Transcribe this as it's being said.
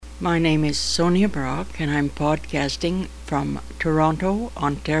My name is Sonia Brock, and I'm podcasting from Toronto,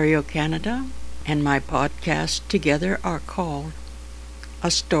 Ontario, Canada, and my podcasts together are called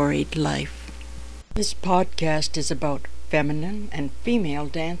A Storied Life. This podcast is about feminine and female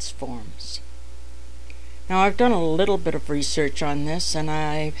dance forms. Now, I've done a little bit of research on this, and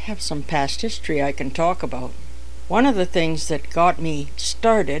I have some past history I can talk about. One of the things that got me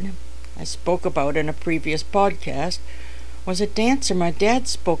started, I spoke about in a previous podcast, was a dancer my dad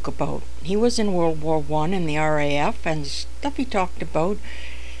spoke about. He was in World War I in the RAF, and the stuff he talked about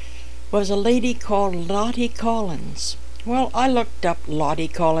was a lady called Lottie Collins. Well, I looked up Lottie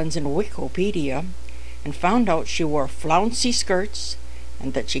Collins in Wikipedia and found out she wore flouncy skirts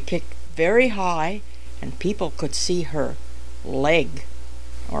and that she kicked very high and people could see her leg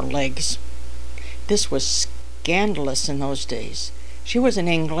or legs. This was scandalous in those days. She was in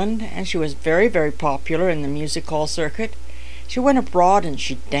England and she was very, very popular in the music hall circuit. She went abroad and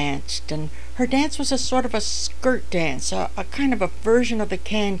she danced, and her dance was a sort of a skirt dance, a kind of a version of the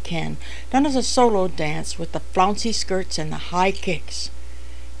can-can, done as a solo dance with the flouncy skirts and the high kicks.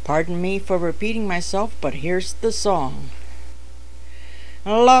 Pardon me for repeating myself, but here's the song.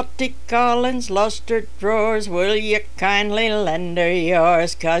 Lottie Collins lost her drawers, will you kindly lend her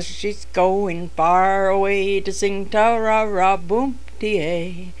yours, 'cause she's going far away to sing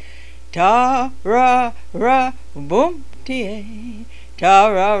ta-ra-ra-boom-tee-ay, ta-ra-ra-boom-tee-ay,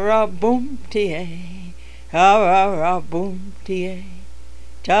 ta-ra-ra-boom-tee-ay, ta-ra-ra-boom-tee-ay,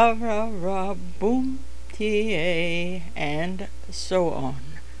 ta-ra-ra-boom-tee-ay, and so on.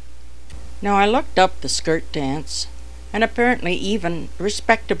 Now, I looked up the skirt dance, and apparently even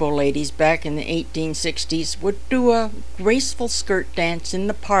respectable ladies back in the 1860s would do a graceful skirt dance in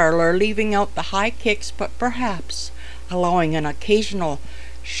the parlor, leaving out the high kicks, but perhaps allowing an occasional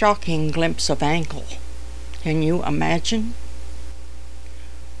shocking glimpse of ankle. Can you imagine?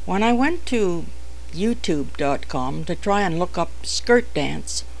 When I went to youtube.com to try and look up skirt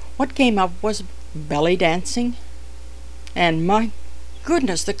dance, what came up was belly dancing. And my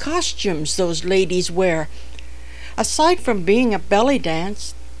goodness, the costumes those ladies wear. Aside from being a belly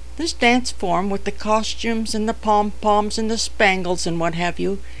dance, this dance form with the costumes and the pom-poms and the spangles and what have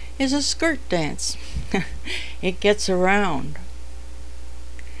you is a skirt dance. It gets around.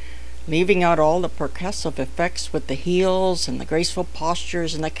 Leaving out all the percussive effects with the heels and the graceful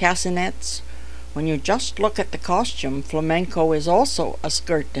postures and the castanets, when you just look at the costume, flamenco is also a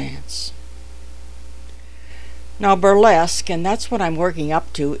skirt dance. Now, burlesque, and that's what I'm working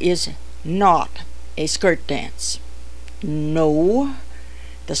up to, is not a skirt dance. No,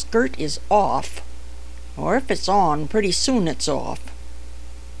 the skirt is off, or if it's on, pretty soon it's off.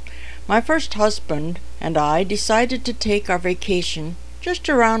 My first husband and I decided to take our vacation just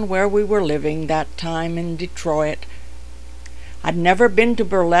around where we were living that time in Detroit. I'd never been to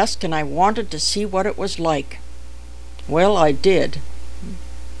burlesque and I wanted to see what it was like. Well, I did.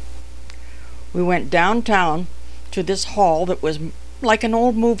 We went downtown to this hall that was like an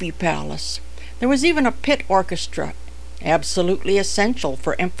old movie palace. There was even a pit orchestra, absolutely essential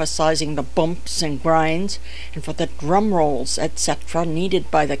for emphasizing the bumps and grinds and for the drumrolls, etc., needed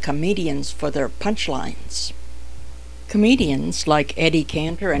by the comedians for their punchlines. Comedians like Eddie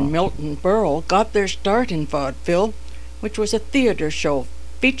Cantor and Milton Berle got their start in vaudeville, which was a theater show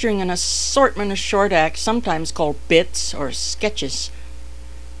featuring an assortment of short acts, sometimes called bits or sketches.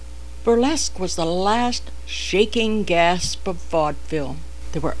 Burlesque was the last shaking gasp of vaudeville.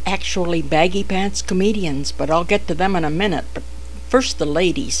 There were actually baggy pants comedians, but I'll get to them in a minute. But first, the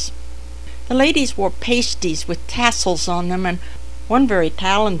ladies. The ladies wore pasties with tassels on them, and one very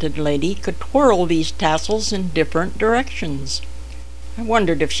talented lady could twirl these tassels in different directions. I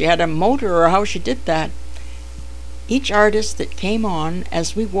wondered if she had a motor or how she did that. Each artist that came on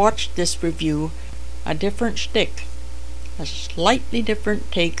as we watched this review, a different shtick, a slightly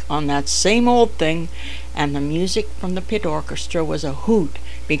different take on that same old thing, and the music from the pit orchestra was a hoot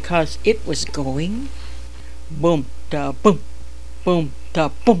because it was going boom da boom, boom da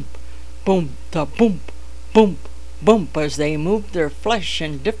boom, boom da boom, boom bump as they moved their flesh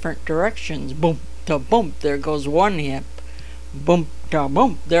in different directions. Boom da bump, there goes one hip. Bump da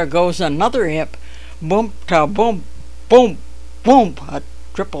bump, there goes another hip. Bump da bump, boom, boom, a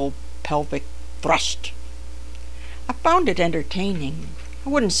triple pelvic thrust. I found it entertaining. I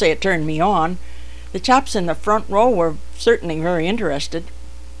wouldn't say it turned me on. The chaps in the front row were certainly very interested.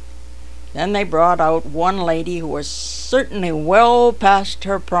 Then they brought out one lady who was certainly well past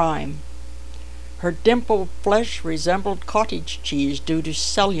her prime. Her dimpled flesh resembled cottage cheese due to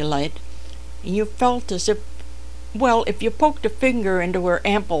cellulite. You felt as if, well, if you poked a finger into her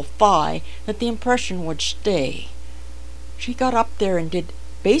ample thigh, that the impression would stay. She got up there and did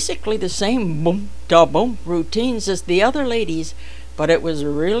basically the same boom-da-boom routines as the other ladies, but it was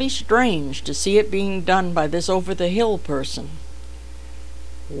really strange to see it being done by this over-the-hill person.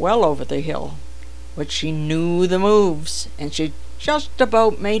 Well over the hill, but she knew the moves, and she just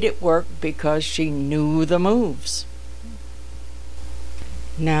about made it work because she knew the moves.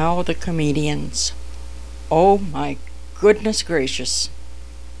 Now the comedians. Oh my goodness gracious.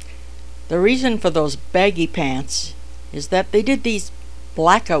 The reason for those baggy pants is that they did these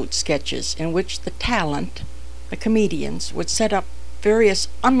blackout sketches in which the talent, the comedians, would set up various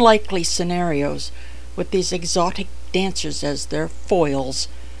unlikely scenarios with these exotic dancers as their foils,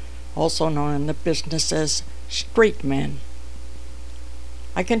 also known in the business as straight men.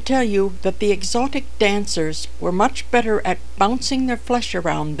 I can tell you that the exotic dancers were much better at bouncing their flesh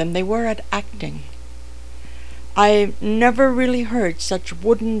around than they were at acting. I never really heard such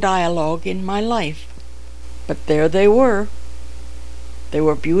wooden dialogue in my life, but there they were. They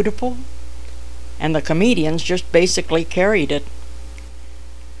were beautiful, and the comedians just basically carried it.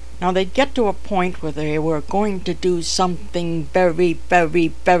 Now they'd get to a point where they were going to do something very, very,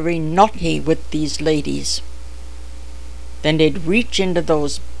 very naughty with these ladies. Then they'd reach into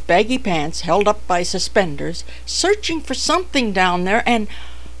those baggy pants held up by suspenders, searching for something down there, and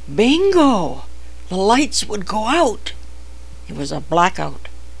bingo! The lights would go out. It was a blackout.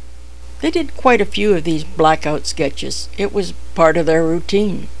 They did quite a few of these blackout sketches. It was part of their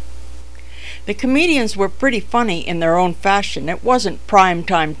routine. The comedians were pretty funny in their own fashion. It wasn't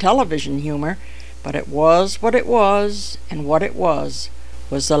prime-time television humor, but it was what it was, and what it was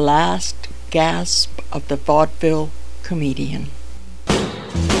the last gasp of the vaudeville comedian.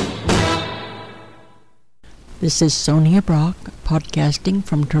 This is Sonia Brock, podcasting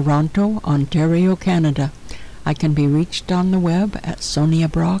from Toronto, Ontario, Canada. I can be reached on the web at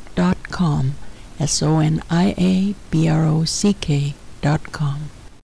soniabrock.com, SONIABROCK.com.